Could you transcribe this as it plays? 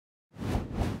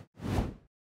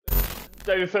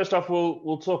David, first off,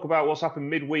 we'll talk about what's happened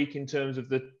midweek in terms of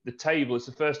the table. It's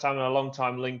the first time in a long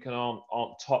time Lincoln aren't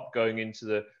top going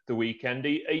into the weekend. Are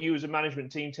you as a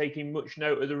management team taking much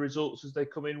note of the results as they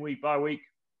come in week by week?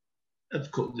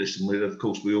 Of course, listen. Of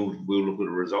course, we all look at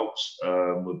the results.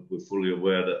 We're fully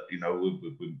aware that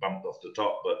we've been bumped off the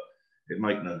top, but it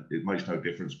makes no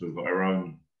difference. We've got our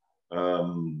own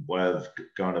way of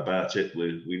going about it.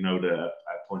 We know that our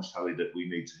points tally that we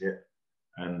need to hit.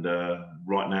 And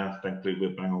right now, thankfully, we're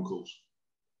bang on course.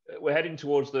 We're heading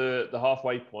towards the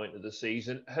halfway point of the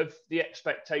season. Have the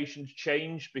expectations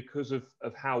changed because of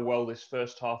how well this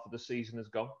first half of the season has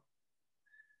gone?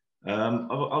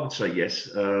 I would say yes,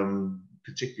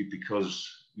 particularly because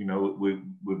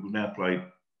we've now played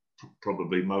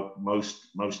probably most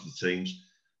of the teams.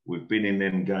 We've been in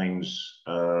them games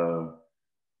all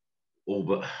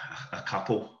but a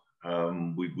couple.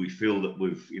 We feel that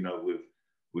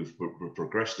we've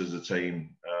progressed as a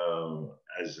team,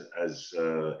 as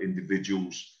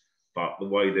individuals, but the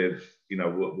way they've,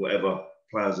 whatever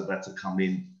players have had to come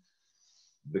in.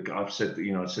 I've said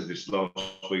I said this last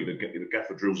week. The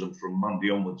gaffer drills them from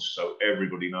Monday onwards, so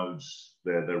everybody knows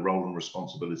their role and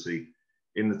responsibility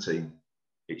in the team.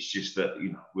 It's just that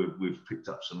we've picked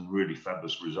up some really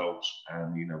fabulous results,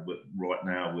 and right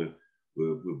now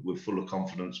we're full of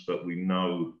confidence, but we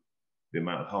know the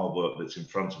amount of hard work that's in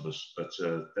front of us. But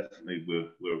definitely we're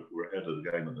ahead of the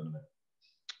game at the minute.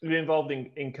 You've been involved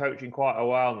in coaching quite a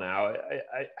while now.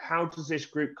 How does this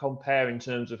group compare in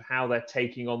terms of how they're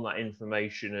taking on that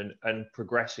information and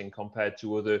progressing compared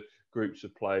to other groups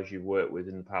of players you've worked with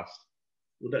in the past?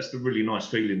 Well, that's the really nice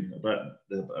feeling about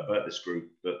this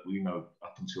group, that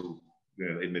up until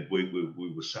in midweek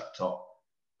we were sat top.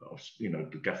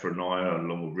 The gaffer and I,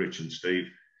 along with Rich and Steve,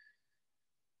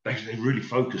 they're really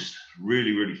focused,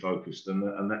 really focused,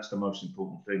 and that's the most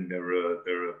important thing.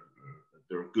 They're a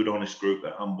good, honest group.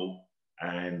 They're humble,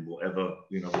 and whatever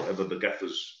the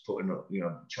gaffers putting up,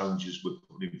 challenges we're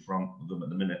putting in front of them at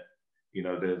the minute,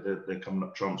 they're coming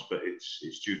up trumps. But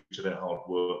it's due to their hard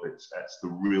work. That's the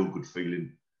real good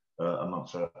feeling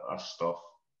amongst us staff.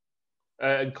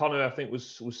 And Connor, I think,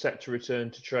 was set to return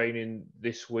to training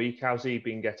this week. How's he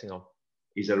been getting on?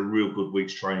 He's had a real good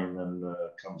week's training and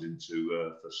comes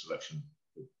into first selection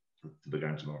for the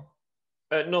game tomorrow.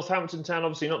 Northampton Town,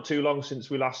 obviously not too long since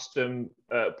we last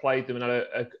played them and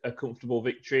had a comfortable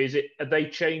victory. Have they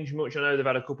changed much? I know they've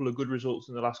had a couple of good results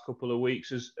in the last couple of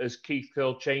weeks. Has Keith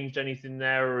Curl changed anything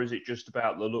there, or is it just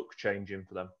about the look changing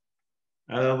for them?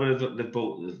 Well, they've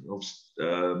bought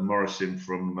Morris in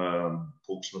from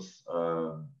Portsmouth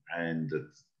and a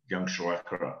young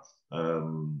striker,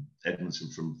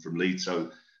 Edmondson from Leeds.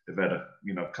 So they've had a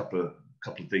couple of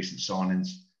decent signings.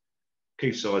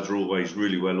 Keith's sides are always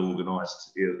really well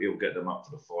organised. He'll get them up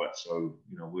for the fight. So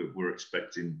we're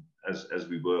expecting, as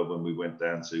we were when we went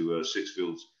down to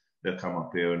Sixfields, they'll come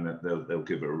up here and they'll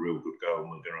give it a real good go, and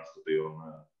we're going to have to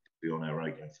be on our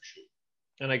A game for sure.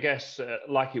 And I guess,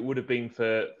 like it would have been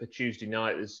for Tuesday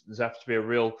night, there's have to be a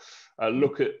real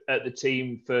look at the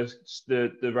team for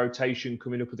the rotation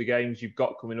coming up with the games you've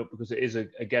got coming up, because it is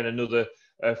again another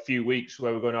few weeks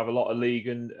where we're going to have a lot of league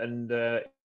and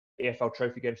EFL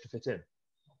Trophy games to fit in.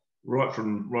 Right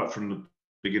from the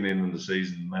beginning of the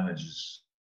season, managers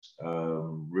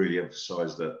really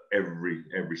emphasised that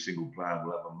every single player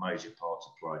will have a major part to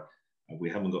play. And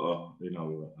we haven't got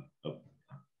a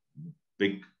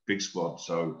big squad,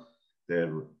 so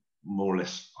they're more or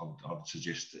less. I would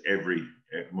suggest after every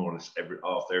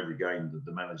game that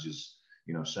the managers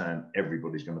saying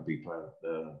everybody's going to be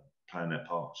playing their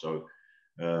part. So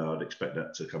I'd expect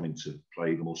that to come into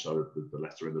play even more so at the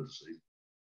latter end of the season.